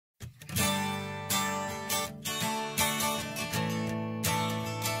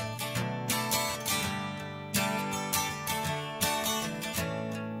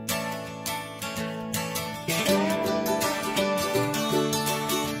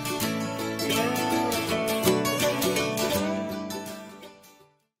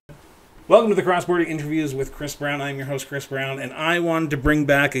Welcome to the Cross-Border Interviews with Chris Brown. I'm your host, Chris Brown, and I wanted to bring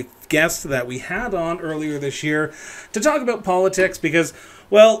back a guest that we had on earlier this year to talk about politics because,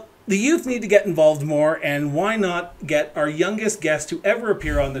 well, the youth need to get involved more, and why not get our youngest guest to ever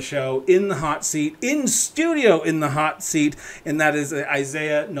appear on the show in the hot seat, in studio in the hot seat, and that is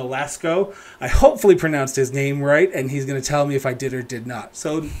Isaias Nolasco. I hopefully pronounced his name right, and he's going to tell me if I did or did not.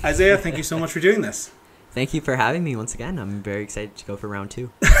 So, Isaias, thank you so much for doing this. Thank you for having me once again. I'm very excited to go for round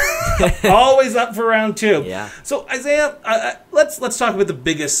two. Always up for round two. Yeah. So, Isaias, let's talk about the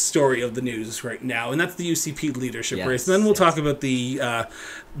biggest story of the news right now, and that's the UCP leadership race. And then we'll talk about the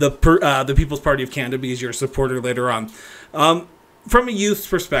People's Party of Canada because you're a supporter later on. From a youth's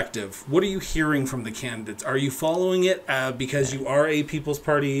perspective, what are you hearing from the candidates? Are you following it because you are a People's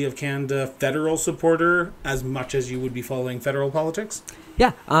Party of Canada federal supporter as much as you would be following federal politics?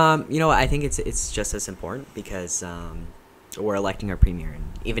 Yeah. I think it's just as important because we're electing our premier, and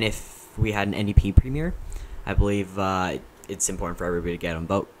even if we had an NDP premier, I believe it's important for everybody to get on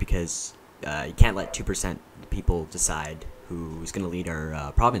vote because you can't let 2% people decide who's going to lead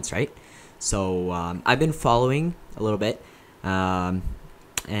our province, right? So I've been following a little bit. So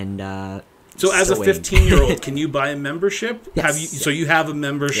as a 15-year-old, can you buy a membership? Yes. So you have a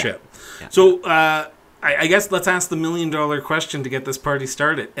membership. Yeah. So I guess let's ask the million-dollar question to get this party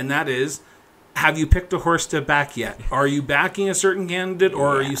started, and that is, have you picked a horse to back yet? Are you backing a certain candidate,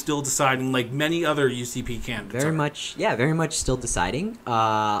 or are you still deciding like many other UCP candidates? Very much still deciding.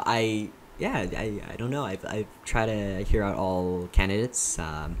 I don't know. I've tried to hear out all candidates.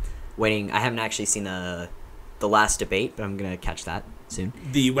 Waiting. I haven't actually seen the last debate, but I'm gonna catch that soon.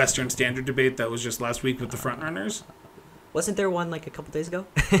 The Western Standard debate that was just last week with the frontrunners. Wasn't there one like a couple days ago?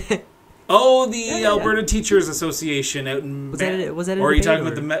 Oh, the Alberta Teachers Association out in... Was that or are you talking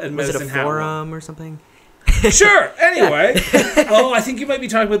about the Medicine Was it a Hat forum or something? Sure. Anyway. Oh, I think you might be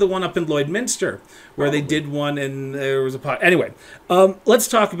talking about the one up in Lloydminster, where they did one and there was a pot. Anyway, let's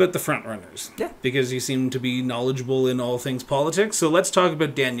talk about the frontrunners. Yeah. Because you seem to be knowledgeable in all things politics. So let's talk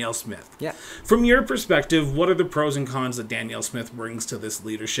about Danielle Smith. Yeah. From your perspective, what are the pros and cons that Danielle Smith brings to this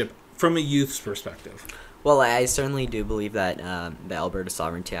leadership from a youth's perspective? Well, I certainly do believe that the Alberta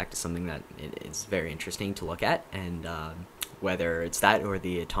Sovereignty Act is something that is very interesting to look at, and whether it's that or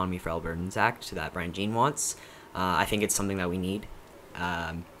the Autonomy for Albertans Act that Brian Jean wants, I think it's something that we need.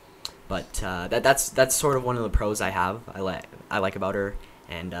 But that's sort of one of the pros I like about her,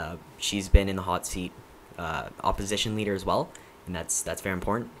 and she's been in the hot seat, opposition leader as well, and that's very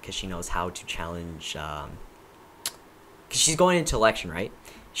important because she knows how to challenge. Because she's going into election, right?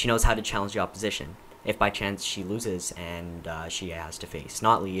 She knows how to challenge the opposition if by chance she loses and she has to face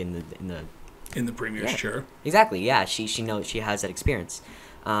Notley in the premier's chair. Exactly. Yeah, she knows, she has that experience.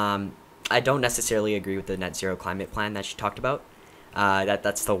 I don't necessarily agree with the net zero climate plan that she talked about.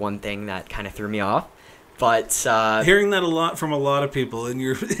 That's the one thing that kind of threw me off. But hearing that a lot from a lot of people in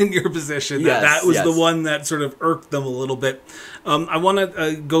your position, that was the one that sort of irked them a little bit. I want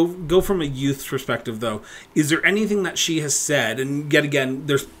to go from a youth perspective, though. Is there anything that she has said? And yet again,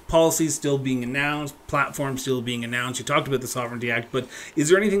 there's policies still being announced, platforms still being announced. You talked about the Sovereignty Act, but is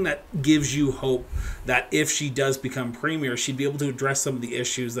there anything that gives you hope that if she does become premier, she'd be able to address some of the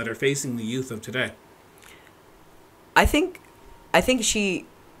issues that are facing the youth of today? I think she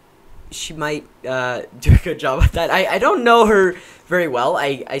might do a good job with that. I don't know her very well.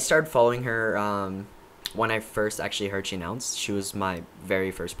 I started following her when I first actually heard she announced. She was my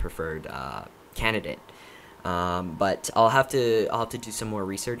very first preferred candidate. But I'll have to do some more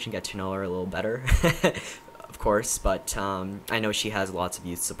research and get to know her a little better, of course. But I know she has lots of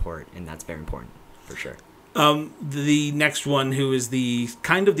youth support, and that's very important for sure. The next one, who is the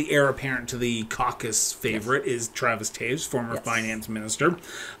kind of the heir apparent to the caucus favorite, is Travis Toews, former finance minister.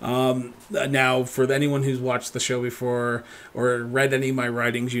 Now, for anyone who's watched the show before or read any of my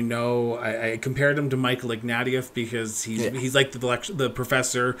writings, you know I compared him to Michael Ignatieff because he's like the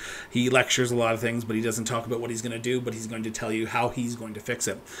professor. He lectures a lot of things, but he doesn't talk about what he's going to do, but he's going to tell you how he's going to fix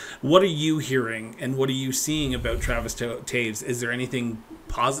it. What are you hearing and what are you seeing about Travis Toews? Is there anything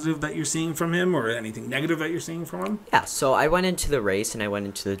positive that you're seeing from him or anything negative that you're seeing from him? Yeah, so I went into the race and I went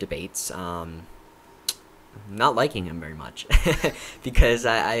into the debates not liking him very much because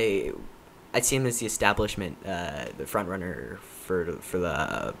I see him as the establishment, the front runner for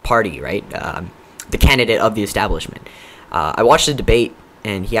the party, right? The candidate of the establishment. I watched the debate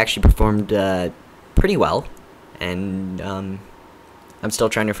and he actually performed pretty well, and I'm still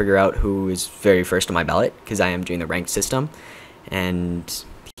trying to figure out who is very first on my ballot because I am doing the ranked system, and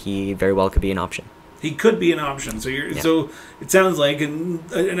he very well could be an option. He could be an option. So so it sounds like,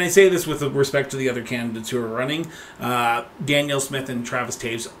 and I say this with respect to the other candidates who are running, Danielle Smith and Travis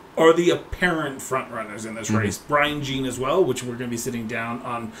Taves are the apparent front runners in this race. Brian Jean as well, which we're going to be sitting down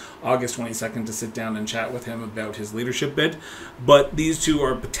on August 22nd to sit down and chat with him about his leadership bid. But these two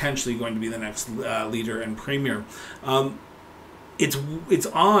are potentially going to be the next leader and premier. It's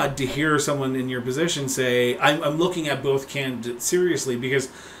odd to hear someone in your position say, I'm looking at both candidates seriously, because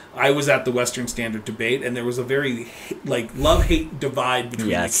I was at the Western Standard debate, and there was a very love-hate divide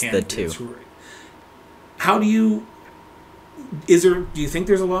between the candidates. The two. How do you think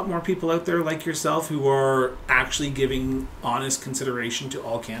there's a lot more people out there like yourself who are actually giving honest consideration to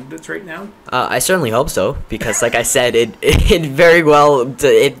all candidates right now? I certainly hope so, because like I said, it very well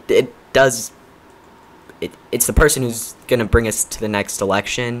it does. It's the person who's going to bring us to the next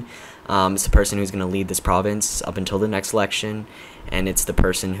election. It's the person who's going to lead this province up until the next election, and it's the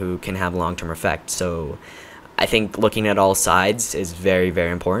person who can have long-term effect. So I think looking at all sides is very,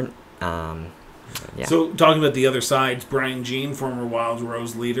 very important. So talking about the other sides, Brian Jean, former Wild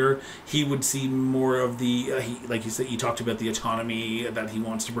Rose leader, he would see more of the, like you said, you talked about the autonomy that he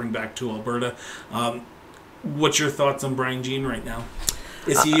wants to bring back to Alberta. What's your thoughts on Brian Jean right now?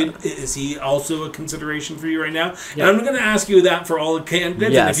 Is he also a consideration for you right now? Yeah. And I'm going to ask you that for all the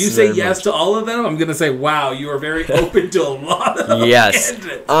candidates. Yes, and if you say yes to all of them, I'm going to say, wow, you are very open to a lot of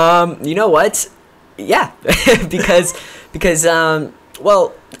candidates. You know what? Yeah, because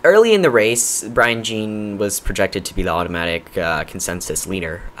well, early in the race, Brian Jean was projected to be the automatic consensus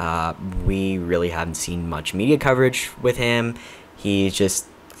leader. We really haven't seen much media coverage with him. He's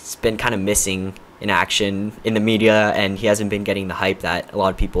been kind of missing in action in the media, and he hasn't been getting the hype that a lot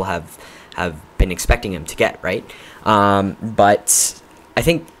of people have been expecting him to get, right? But I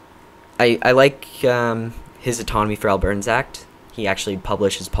think I like his Autonomy for Albertans Act. He actually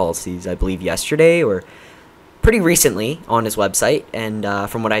published his policies, I believe, yesterday or pretty recently on his website, and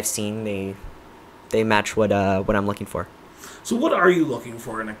from what I've seen, they match what I'm looking for. So what are you looking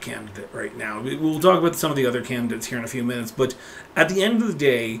for in a candidate right now? We'll talk about some of the other candidates here in a few minutes, but at the end of the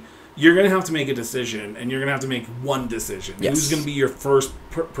day, you're going to have to make a decision, and you're going to have to make one decision. Yes. Who's going to be your first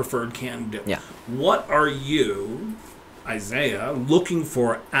preferred candidate? Yeah. What are you, Isaiah, looking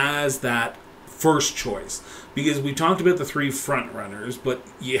for as that first choice? Because we talked about the three front runners, but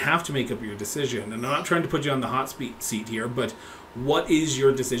you have to make up your decision. And I'm not trying to put you on the hot seat here, but what is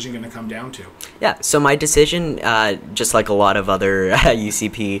your decision going to come down to? Yeah, so my decision, just like a lot of other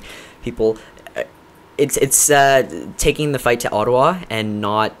UCP people, it's taking the fight to Ottawa and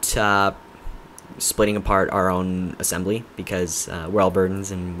not splitting apart our own assembly, because we're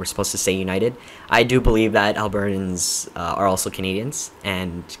Albertans and we're supposed to stay united. I do believe that Albertans are also Canadians,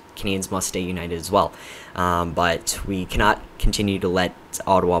 and Canadians must stay united as well. But we cannot continue to let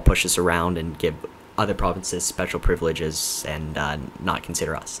Ottawa push us around and give other provinces special privileges and not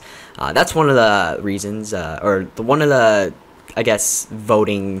consider us. That's one of the reasons, one of the, I guess,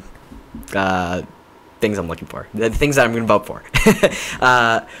 voting things I'm looking for. The things that I'm going to vote for.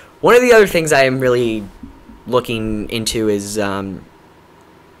 One of the other things I am really looking into is the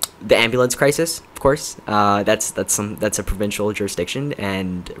ambulance crisis. Of course, that's a provincial jurisdiction,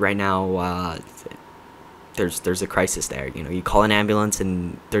 and right now there's a crisis there. You know, you call an ambulance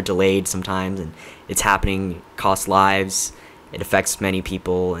and they're delayed sometimes, and it's happening. It costs lives. It affects many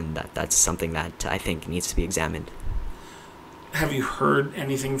people, and that's something that I think needs to be examined. Have you heard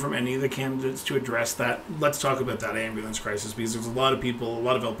anything from any of the candidates to address that? Let's talk about that ambulance crisis, because there's a lot of people, a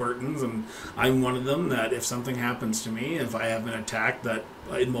lot of Albertans, and I'm one of them, that if something happens to me, if I have an attack that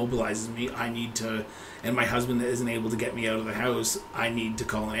immobilizes me, I need to, and my husband isn't able to get me out of the house, I need to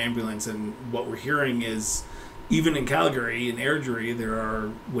call an ambulance. And what we're hearing is, even in Calgary, in Airdrie, there are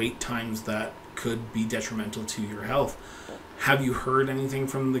wait times that could be detrimental to your health. Have you heard anything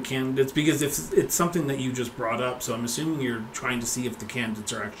from the candidates? Because it's something that you just brought up, so I'm assuming you're trying to see if the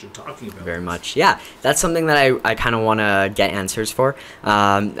candidates are actually talking about Very much, yeah. That's something that I kind of want to get answers for.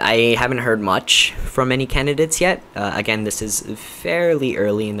 I haven't heard much from any candidates yet. Again, this is fairly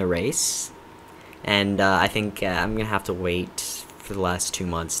early in the race, and I think I'm going to have to wait for the last 2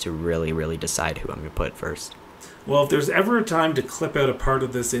 months to really, really decide who I'm going to put first. Well, if there's ever a time to clip out a part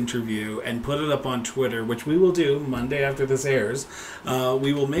of this interview and put it up on Twitter, which we will do Monday after this airs,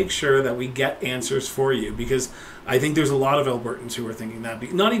 we will make sure that we get answers for you, because I think there's a lot of Albertans who are thinking that.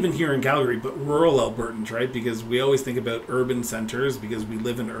 Not even here in Calgary, but rural Albertans, right? Because we always think about urban centers because we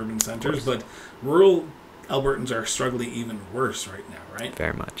live in urban centers, but rural Albertans are struggling even worse right now, right?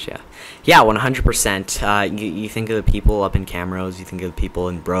 Very much, yeah. Yeah, 100%. You think of the people up in Camrose, you think of the people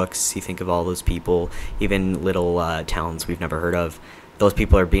in Brooks, you think of all those people, even little towns we've never heard of. those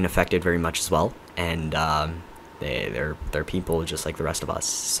people are being affected very much as well, and they're people just like the rest of us.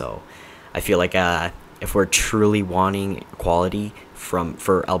 So I feel like if we're truly wanting equality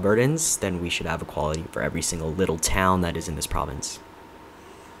for Albertans, then we should have equality for every single little town that is in this province.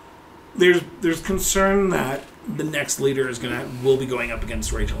 There's concern that the next leader will be going up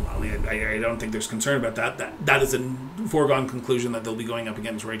against Rachel Notley. I don't think there's concern about that. That is a foregone conclusion that they'll be going up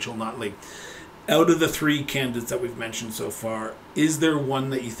against Rachel Notley. Out of the three candidates that we've mentioned so far, is there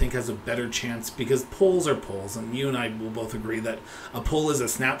one that you think has a better chance? Because polls are polls, and you and I will both agree that a poll is a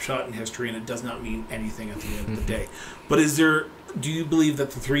snapshot in history, and it does not mean anything at the end of the day. But do you believe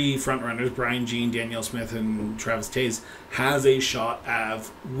that the three frontrunners, Brian Jean, Danielle Smith, and Travis Toews, has a shot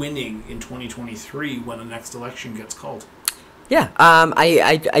of winning in 2023 when the next election gets called? Yeah,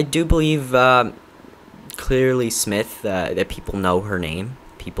 I do believe clearly Smith, that people know her name.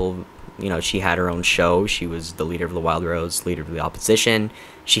 People, she had her own show. She was the leader of the Wild Rose, leader of the opposition.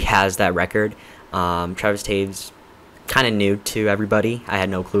 She has that record. Travis Toews, kind of new to everybody. I had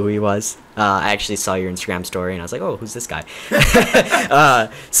no clue who he was. I actually saw your Instagram story, and I was like, oh, who's this guy?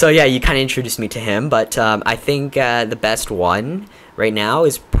 So, yeah, you kind of introduced me to him. But I think the best one right now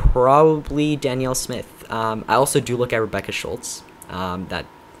is probably Danielle Smith. I also do look at Rebecca Schultz. That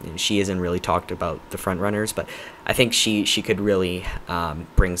she isn't really talked about the front runners, but I think she could really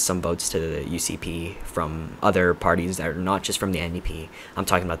bring some votes to the UCP from other parties that are not just from the NDP. I'm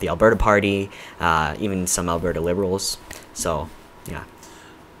talking about the Alberta Party, even some Alberta Liberals. So, yeah.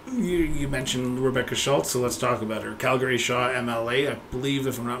 You mentioned Rebecca Schultz, so let's talk about her. Calgary Shaw MLA, I believe,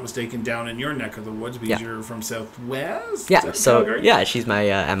 if I'm not mistaken, down in your neck of the woods, because you're from Southwest? Yeah, so Calgary? Yeah, she's my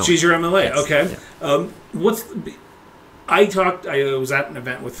MLA. She's your MLA, yes. Okay. Yeah. I was at an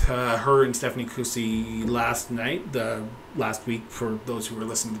event with her and Stephanie Kusi last week, for those who are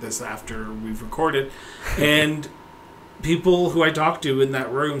listening to this after we've recorded, and people who I talked to in that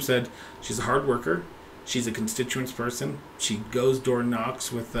room said she's a hard worker, she's a constituents person, she goes door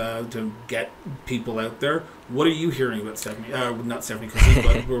knocks with to get people out there. What are you hearing about Stephanie? Not Stephanie Kusi,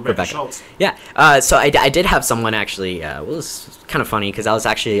 but Rebecca Schultz. Yeah, so I did have someone actually. It was kind of funny because I was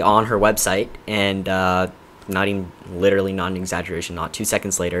actually on her website, and not an exaggeration, not 2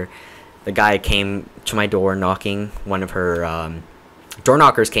 seconds later, the guy came to my door knocking. One of her door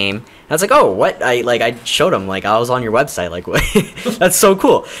knockers came, and I was like, oh, what? I showed him, I was on your website, what? That's so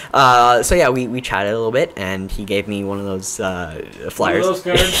cool. So yeah, we chatted a little bit, and he gave me one of those flyers. One of those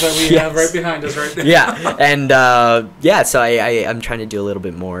cards that we have right behind us right now. Yeah, and so I'm trying to do a little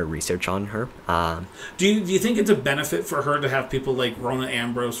bit more research on her. Do you think it's a benefit for her to have people like Rona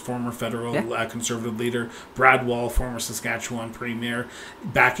Ambrose, former federal conservative leader, Brad Wall, former Saskatchewan premier,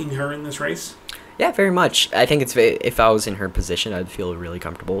 backing her in this race? Yeah, very much. I think if I was in her position, I'd feel really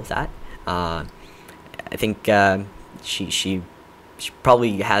comfortable with that. I think she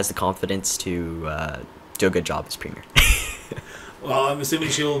probably has the confidence to do a good job as premier. Well, I'm assuming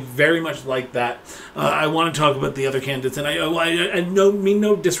she'll very much like that. I want to talk about the other candidates, and I mean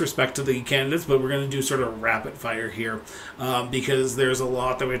no disrespect to the candidates, but we're going to do sort of rapid fire here because there's a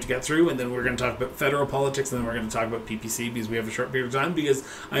lot that we have to get through, and then we're going to talk about federal politics, and then we're going to talk about PPC because we have a short period of time, because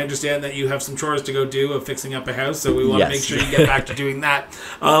I understand that you have some chores to go do of fixing up a house, so we want to make sure you get back to doing that.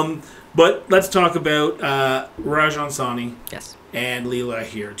 But let's talk about Rajan Sawhney. Yes. And Leela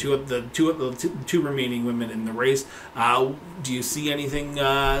here, two remaining women in the race. Do you see anything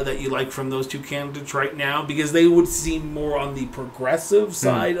that you like from those two candidates right now? Because they would seem more on the progressive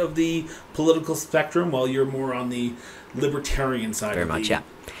side of the political spectrum, while you're more on the libertarian side. Very much, yeah.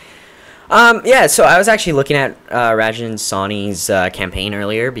 Yeah, so I was actually looking at Rajan Sawhney's campaign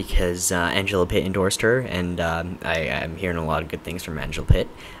earlier because Angela Pitt endorsed her, and I'm hearing a lot of good things from Angela Pitt.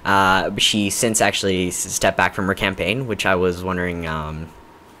 She since actually stepped back from her campaign, which I was wondering,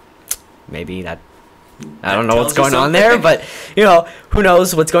 maybe that... I don't know what's going on there, but, who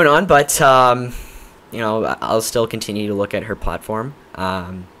knows what's going on, but, I'll still continue to look at her platform.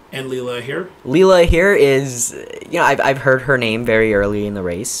 And Leela here? Leela here is, I've heard her name very early in the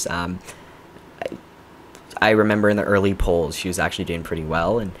race. I remember in the early polls, she was actually doing pretty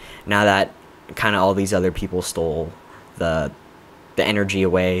well. And now that kind of all these other people stole the energy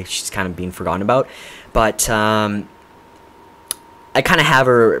away, she's kind of being forgotten about. But I kind of have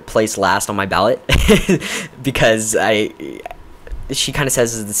her placed last on my ballot because she kind of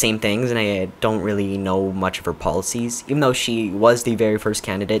says the same things, and I don't really know much of her policies. Even though she was the very first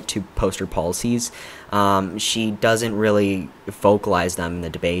candidate to post her policies, she doesn't really vocalize them in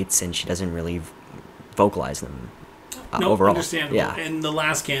the debates, and she doesn't really vocalize them overall. Understandable. Yeah. And the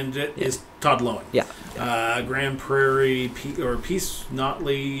last candidate is Todd Lowen. Yeah. Grand Prairie or Peace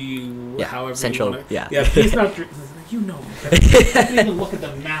Notley, however Central, you want to. yeah. Peace Notley. You know. I can even look at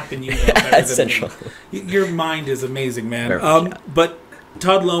the map and you know better than Central. me. Your mind is amazing, man. Very much, But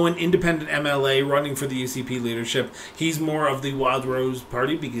Todd Lowen, independent MLA, running for the UCP leadership. He's more of the Wild Rose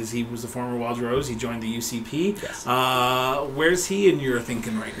Party because he was a former Wild Rose. He joined the UCP. Yes. Where's he in your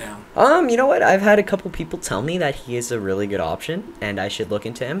thinking right now? You know what? I've had a couple people tell me that he is a really good option, and I should look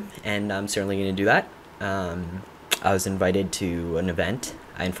into him, and I'm certainly going to do that. I was invited to an event.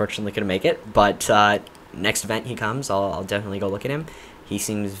 I unfortunately couldn't make it, but next event he comes, I'll definitely go look at him. He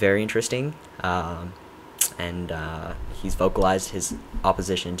seems very interesting. And he's vocalized his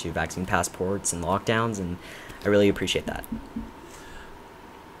opposition to vaccine passports and lockdowns, and I really appreciate that.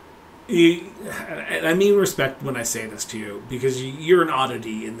 And I mean respect when I say this to you, because you're an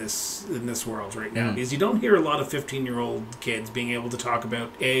oddity in this world right now. Because you don't hear a lot of 15-year-old kids being able to talk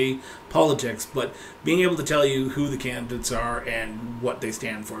about politics, but being able to tell you who the candidates are and what they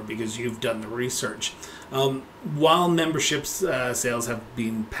stand for, because you've done the research. While membership sales have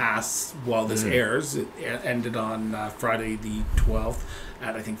been passed while this airs, it ended on Friday the 12th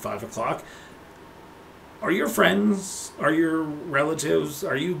at I think 5 o'clock. Are your friends, are your relatives,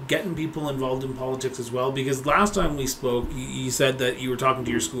 are you getting people involved in politics as well? Because last time we spoke, you said that you were talking to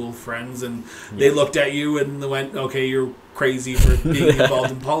your school friends and they looked at you and they went, okay, you're crazy for being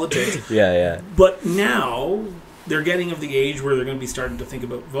involved in politics. Yeah. But now they're getting of the age where they're going to be starting to think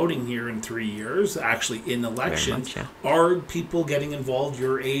about voting here in 3 years, actually in elections. Much, Are people getting involved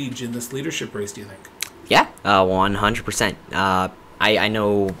your age in this leadership race, do you think? Yeah, 100%. I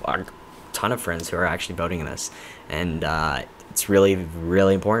know a ton of friends who are actually voting in this, and it's really,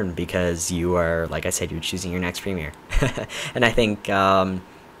 really important because you are, like I said, you're choosing your next premier. And I think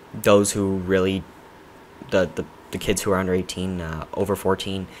those who really, the kids who are under 18, over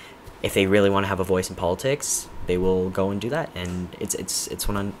 14, if they really want to have a voice in politics, they will go and do that, and it's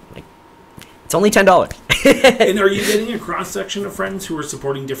only $10. And are you getting a cross section of friends who are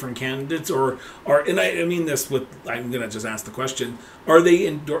supporting different candidates, or and I mean this with, I'm gonna just ask the question: are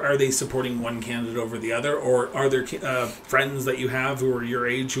they supporting one candidate over the other, or are there friends that you have who are your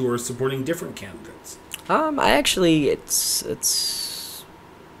age who are supporting different candidates? I actually it's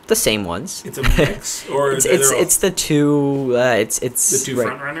the same ones. It's a mix, or it's the two. It's the two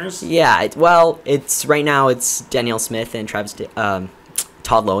front runners. Yeah. It's right now. It's Danielle Smith and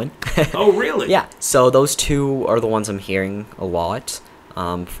Todd Lowen. Oh, really? Yeah. So those two are the ones I'm hearing a lot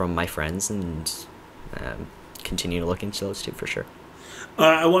from my friends, and continue to look into those two for sure.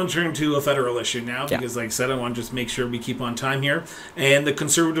 I want to turn to a federal issue now because, like I said, I want to just make sure we keep on time here. And the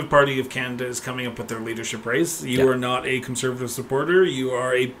Conservative Party of Canada is coming up with their leadership race. You are not a Conservative supporter. You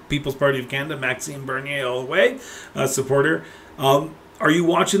are a People's Party of Canada, Maxime Bernier all the way, supporter. Are you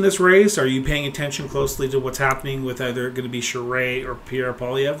watching this race? Are you paying attention closely to what's happening with either going to be Charest or Pierre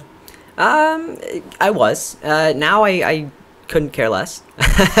Poilievre? I was. Now I couldn't care less.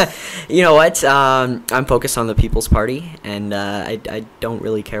 You know what? I'm focused on the People's Party, and I don't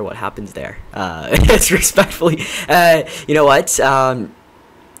really care what happens there. It's respectfully. You know what?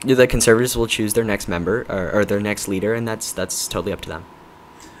 The Conservatives will choose their next member or their next leader, and that's totally up to them.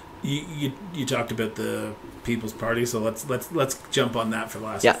 You talked about the People's Party, so let's jump on that for the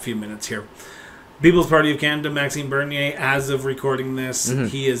last few minutes here. People's Party of Canada, Maxime Bernier, as of recording this,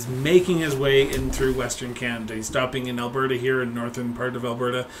 he is making his way in through Western Canada. He's stopping in Alberta here, in northern part of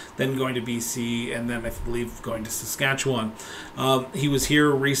Alberta, then going to BC, and then I believe going to Saskatchewan. He was here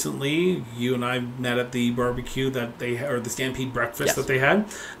recently. You and I met at the barbecue or the Stampede breakfast that they had.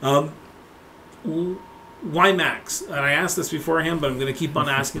 Why Max? And I asked this beforehand, but I'm going to keep on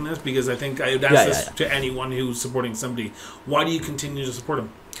asking this because I think I would ask this to anyone who's supporting somebody. Why do you continue to support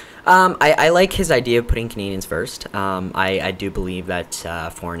him? I like his idea of putting Canadians first. I do believe that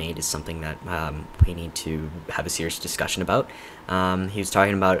foreign aid is something that we need to have a serious discussion about. He was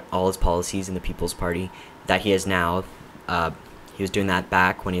talking about all his policies in the People's Party that he has now. He was doing that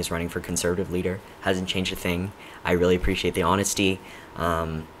back when he was running for Conservative leader. Hasn't changed a thing. I really appreciate the honesty.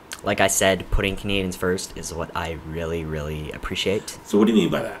 Like I said, putting Canadians first is what I really, really appreciate. So what do you mean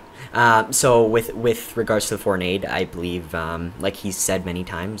by that? So with regards to the foreign aid, I believe, like he's said many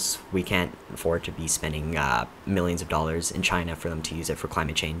times, we can't afford to be spending millions of dollars in China for them to use it for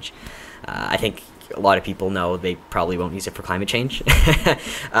climate change. I think a lot of people know they probably won't use it for climate change.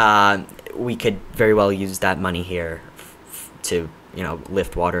 We could very well use that money here to,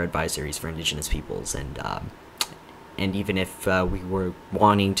 lift water advisories for Indigenous peoples, and even if we were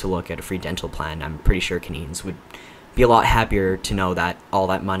wanting to look at a free dental plan, I'm pretty sure Canadians would be a lot happier to know that all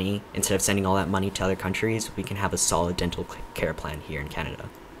that money, instead of sending all that money to other countries, we can have a solid dental care plan here in Canada.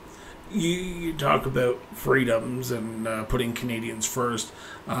 You talk about freedoms and putting Canadians first.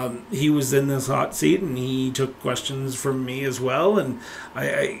 He was in this hot seat, and he took questions from me as well. And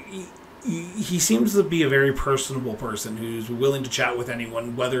he seems to be a very personable person who's willing to chat with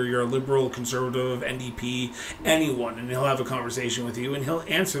anyone, whether you're a liberal, conservative, NDP, anyone, and he'll have a conversation with you, and he'll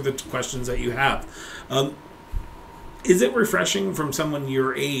answer the questions that you have. Is it refreshing from someone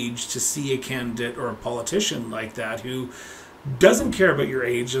your age to see a candidate or a politician like that who doesn't care about your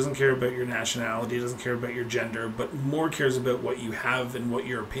age, doesn't care about your nationality, doesn't care about your gender, but more cares about what you have and what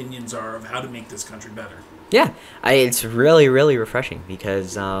your opinions are of how to make this country better? Yeah, it's really, really refreshing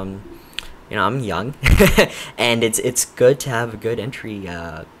because, I'm young, and it's good to have a good entry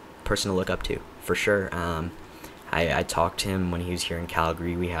person to look up to, for sure. I talked to him when he was here in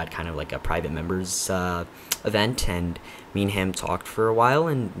Calgary. We had kind of like a private members event, and me and him talked for a while,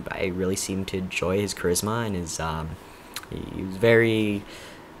 and I really seemed to enjoy his charisma and his he was very,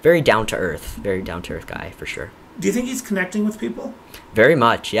 very down to earth guy, for sure. Do you think he's connecting with people? Very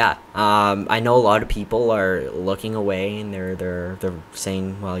much, yeah. I know a lot of people are looking away, and they're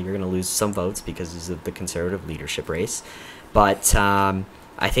saying, well, you're going to lose some votes because of the Conservative leadership race. But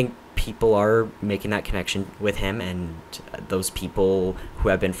I think people are making that connection with him, and those people who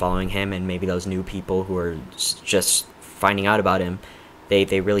have been following him, and maybe those new people who are just finding out about him,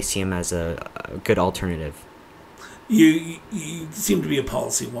 they really see him as a good alternative. You seem to be a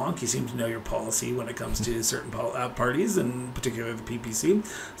policy wonk. You seem to know your policy when it comes to certain parties, and particularly the PPC.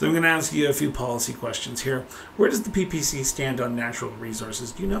 So I'm going to ask you a few policy questions here. Where does the PPC stand on natural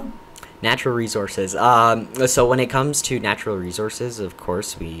resources? Do you know? Natural resources. So when it comes to natural resources, of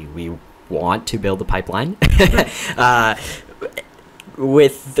course, we want to build a pipeline.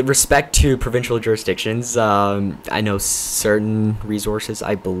 With respect to provincial jurisdictions, I know certain resources,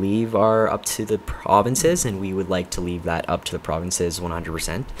 I believe, are up to the provinces, and we would like to leave that up to the provinces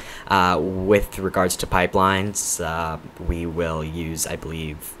 100%. With regards to pipelines, we will use, I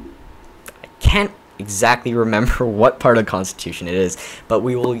believe, I can't exactly remember what part of the Constitution it is, but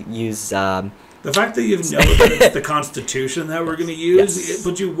we will use... the fact that you know that it's the Constitution that we're going to use, yes, it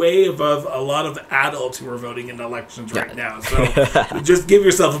puts you way above a lot of adults who are voting in elections right now. So just give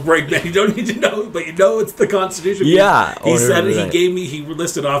yourself a break, man. You don't need to know, but you know it's the Constitution. Yeah. He said it, he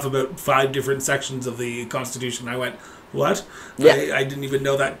listed off about 5 different sections of the Constitution. I went, what? Yeah. I didn't even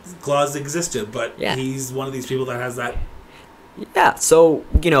know that clause existed, but he's one of these people that has that. Yeah, so,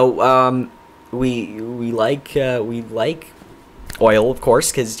 we like oil, of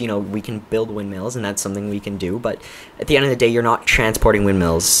course, because we can build windmills, and that's something we can do. But at the end of the day, you're not transporting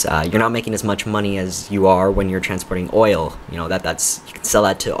windmills. You're not making as much money as you are when you're transporting oil. That's you can sell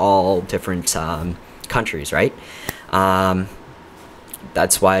that to all different countries, right?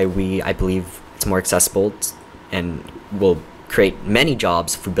 That's why I believe it's more accessible and will create many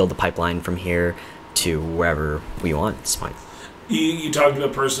jobs if we build a pipeline from here to wherever we want. It's fine. You talked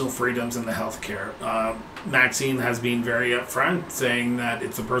about personal freedoms and the healthcare. Maxine has been very upfront, saying that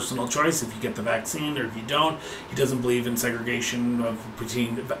it's a personal choice if you get the vaccine or if you don't. He doesn't believe in segregation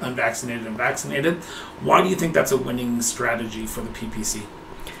between unvaccinated and vaccinated. Why do you think that's a winning strategy for the PPC?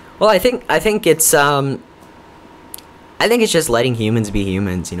 Well, I think it's just letting humans be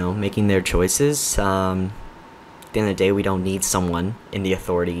humans. Making their choices. At the end of the day, we don't need someone in the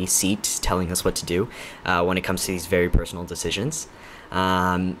authority seat telling us what to do when it comes to these very personal decisions.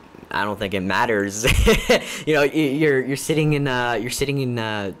 I don't think it matters. You're sitting in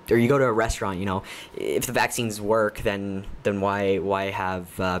or you go to a restaurant. If the vaccines work, then why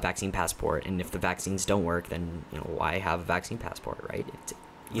have a vaccine passport? And if the vaccines don't work, then why have a vaccine passport, right?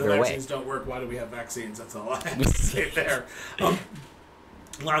 Either way. If the vaccines don't work, why do we have vaccines? That's all I have to say there.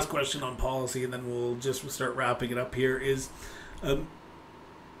 Last question on policy, and then we'll just start wrapping it up here, is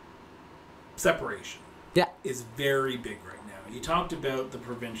separation. Yeah. Is very big right now. You talked about the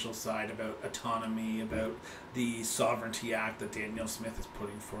provincial side, about autonomy, about the Sovereignty Act that Danielle Smith is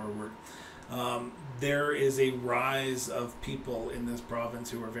putting forward. There is a rise of people in this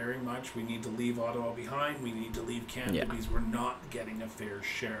province who are very much, we need to leave Ottawa behind, we need to leave Canada because we're not getting a fair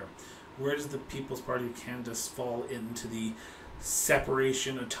share. Where does the People's Party of Canada fall into the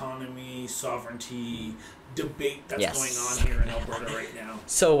separation, autonomy, sovereignty debate that's going on here in Alberta right now?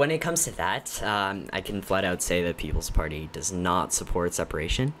 So when it comes to that, I can flat out say that People's Party does not support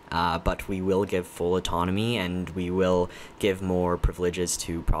separation, but we will give full autonomy, and we will give more privileges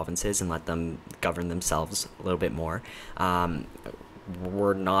to provinces and let them govern themselves a little bit more.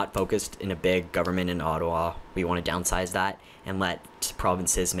 We're not focused in a big government in Ottawa. We want to downsize that and let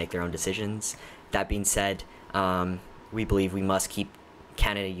provinces make their own decisions. That being said, We believe we must keep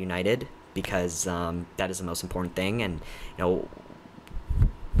Canada united because that is the most important thing, and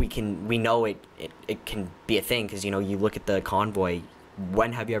we know it can be a thing because you look at the convoy.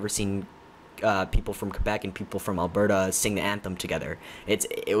 When have you ever seen people from Quebec and people from Alberta sing the anthem together?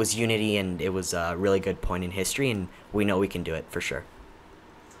 It was unity, and it was a really good point in history, and we know we can do it for sure.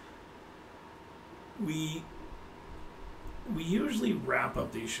 We usually wrap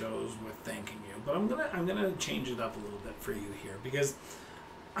up these shows with thanking you, but I'm gonna change it up a little bit for you here because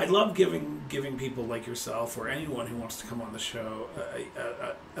I love giving people like yourself or anyone who wants to come on the show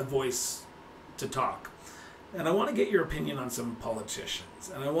a voice to talk. And I want to get your opinion on some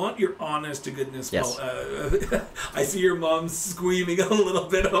politicians. And I want your honest to goodness... Yes. I see your mom squeaming a little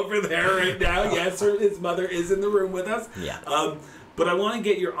bit over there right now. Yes, his mother is in the room with us. Yeah. But I want to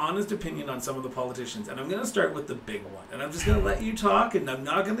get your honest opinion on some of the politicians. And I'm going to start with the big one. And I'm just going to let you talk, and I'm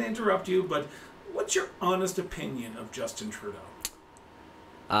not going to interrupt you. But what's your honest opinion of Justin Trudeau?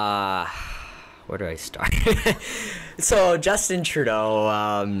 Where do I start? So, Justin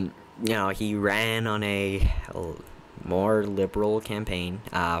Trudeau... he ran on a more liberal campaign.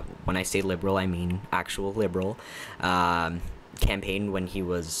 When I say liberal, I mean actual liberal campaign. When he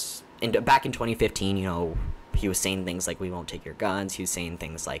was back in 2015, he was saying things like, "We won't take your guns." He was saying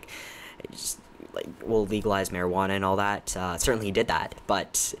things like we'll legalize marijuana and all that. Certainly he did that,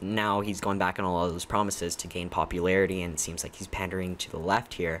 but now he's going back on all of those promises to gain popularity, and it seems like he's pandering to the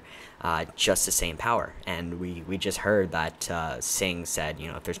left here, just to stay in power. And we just heard that Singh said,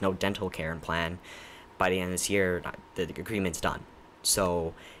 if there's no dental care and plan by the end of this year, the agreement's done.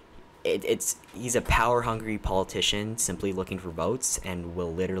 So he's a power-hungry politician simply looking for votes, and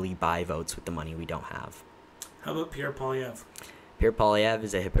will literally buy votes with the money we don't have. How about Pierre Poilievre? Pierre Poilievre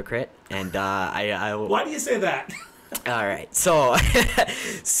is a hypocrite, and I Why do you say that? All right, so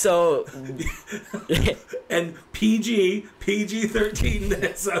and PG-13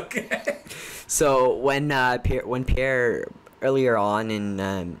 this, okay. So when Pierre earlier on in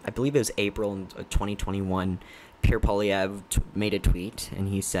I believe it was April 2021, Pierre Poilievre made a tweet, and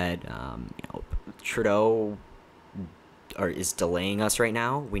he said, Trudeau is delaying us right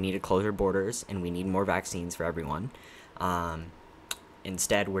now. We need to close our borders, and we need more vaccines for everyone.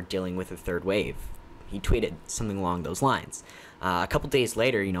 Instead, we're dealing with a third wave. He tweeted something along those lines. A couple days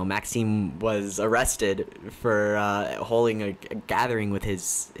later, Maxime was arrested for holding a gathering with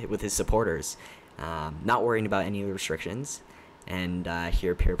his supporters, not worrying about any of the restrictions. And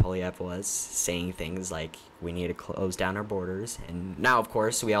here Pierre Poilievre was saying things like, we need to close down our borders. And now, of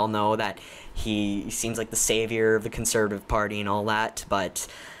course, we all know that he seems like the savior of the Conservative Party and all that, but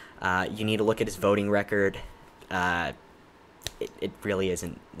you need to look at his voting record. It really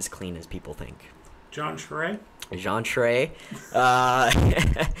isn't as clean as people think. Jean Charest? Jean Charest.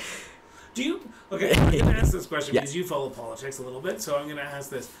 Do you... Okay, I'm going to ask this question because you follow politics a little bit, so I'm going to ask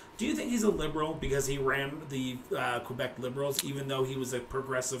this. Do you think he's a liberal because he ran the Quebec Liberals, even though he was a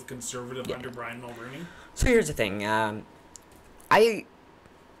progressive conservative under Brian Mulroney? So here's the thing. I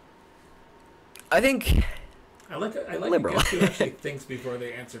think... I like liberal. Who actually thinks before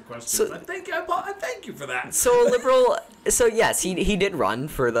they answer questions. So, I thank you for that. So liberal. So yes, he did run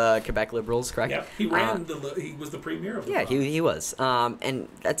for the Quebec Liberals, correct? Yeah, he ran. He was the premier of the province. He was. And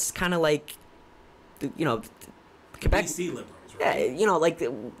that's kind of like, Quebec. BC Liberals, right? Yeah, like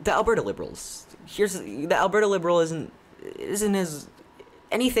the Alberta Liberals. The Alberta Liberal isn't as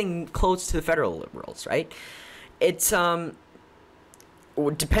anything close to the federal Liberals, right? It's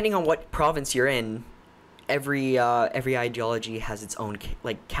depending on what province you're in. Every ideology has its own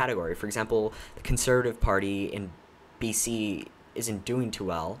category. For example, the Conservative Party in BC isn't doing too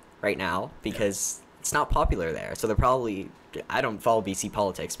well right now because it's not popular there. So they're probably... I don't follow BC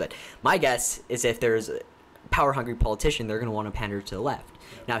politics, but my guess is if there's a power-hungry politician, they're going to want to pander to the left.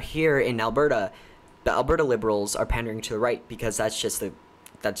 Yeah. Now here in Alberta, the Alberta Liberals are pandering to the right because that's just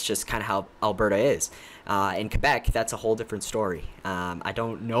kind of how Alberta is. In Quebec, that's a whole different story. I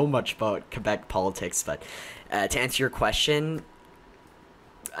don't know much about Quebec politics, but to answer your question,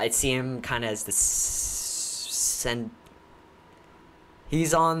 I see him kind of as the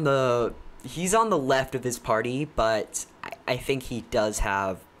he's on the left of his party, but I think he does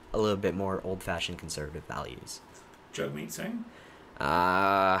have a little bit more old-fashioned conservative values. Jagmeet Singh?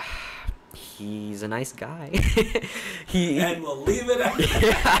 He's a nice guy. And we'll leave it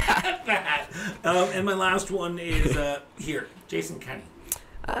at that. And my last one is here, Jason Kenney.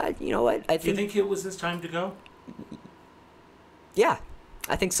 You know what? Do you think it was his time to go? Yeah,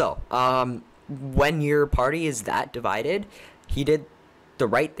 I think so. When your party is that divided, he did the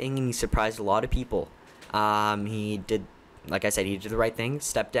right thing and he surprised a lot of people. He did like I said, he did the right thing,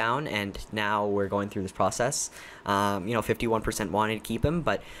 stepped down, and now we're going through this process. 51% wanted to keep him,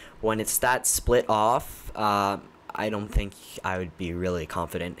 but when it's that split off, I don't think I would be really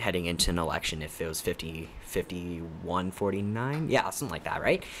confident heading into an election if it was 51-49. Yeah, something like that,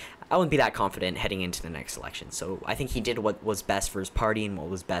 right? I wouldn't be that confident heading into the next election. So I think he did what was best for his party and what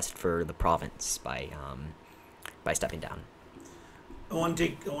was best for the province by stepping down. I want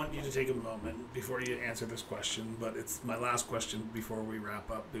you to take a moment before you answer this question, but it's my last question before we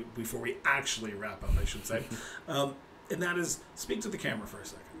actually wrap up, I should say. And that is, speak to the camera for a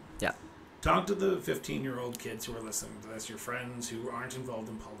second. Yeah. Talk to the 15-year-old kids who are listening to this, your friends who aren't involved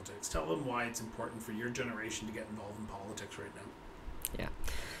in politics. Tell them why it's important for your generation to get involved in politics right now. Yeah.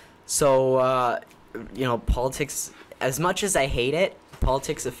 So, politics, as much as I hate it,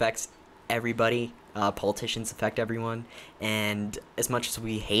 politics affects everybody. Politicians affect everyone. And as much as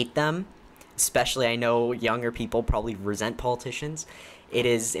we hate them, especially I know younger people probably resent politicians, it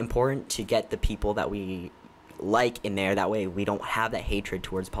is important to get the people that we like in there. That way we don't have that hatred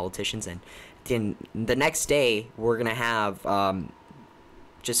towards politicians. And then the next day, we're going to have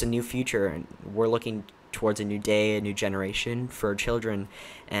just a new future. And we're looking towards a new day, a new generation for our children,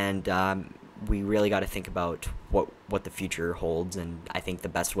 and we really got to think about what the future holds. And I think the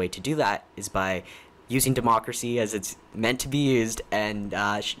best way to do that is by using democracy as it's meant to be used, and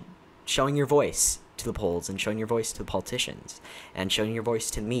showing your voice to the polls, and showing your voice to the politicians, and showing your voice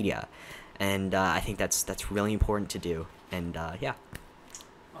to the media. And I think that's really important to do. And yeah.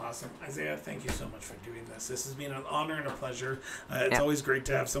 Awesome. Isaiah, thank you so much for doing this. This has been an honor and a pleasure. It's always great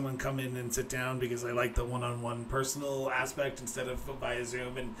to have someone come in and sit down, because I like the one-on-one personal aspect instead of via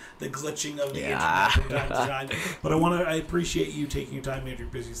Zoom and the glitching of the internet from time to time. But I appreciate you taking your time out of your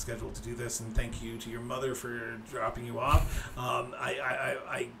busy schedule to do this, and thank you to your mother for dropping you off.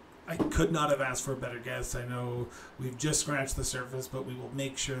 I could not have asked for a better guest. I know we've just scratched the surface, but we will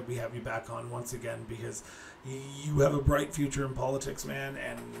make sure we have you back on once again, because you have a bright future in politics, man,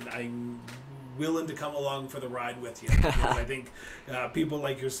 and I'm willing to come along for the ride with you, because I think people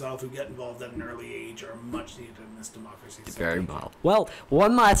like yourself who get involved at an early age are much needed in this democracy. So very well. Well,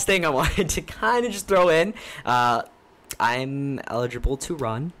 one last thing I wanted to kind of just throw in. I'm eligible to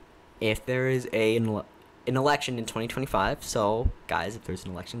run if there is an election in 2025. So, guys, if there's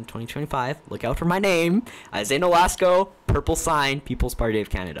an election in 2025, look out for my name. Isaias Nolasco, purple sign, People's Party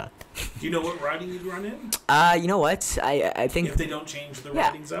of Canada. Do you know what riding you'd run in? You know what? I think if they don't change the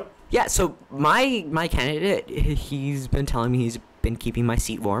ridings up? Yeah, so my candidate, he's been telling me he's been keeping my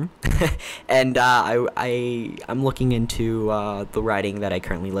seat warm. And I'm looking into the riding that I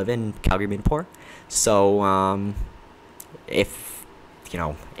currently live in, Calgary-Midport. So, if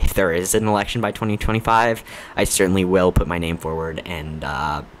there is an election by 2025, I certainly will put my name forward and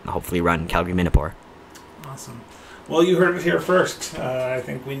hopefully run Calgary-Midport. Awesome. Well, you heard it here first. I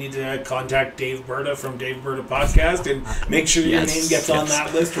think we need to contact Dave Berta from Dave Berta Podcast and make sure your name gets on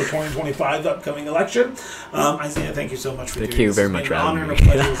that list for 2025 upcoming election. Isaiah, thank you so much for doing this. Thank you very much, It's been an honor and a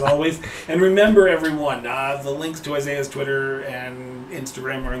pleasure as always. And remember, everyone, the links to Isaiah's Twitter and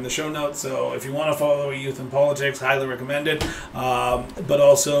Instagram are in the show notes. So if you want to follow Youth in Politics, highly recommend it. But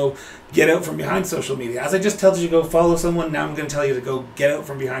also get out from behind social media. As I just told you to go follow someone, now I'm going to tell you to go get out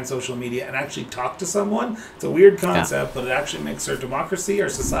from behind social media and actually talk to someone. It's a weird concept, but it actually makes our democracy, our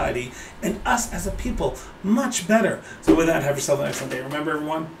society, and us as a people much better. So with that, have yourself an excellent day. Remember,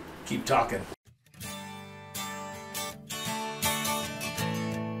 everyone, keep talking.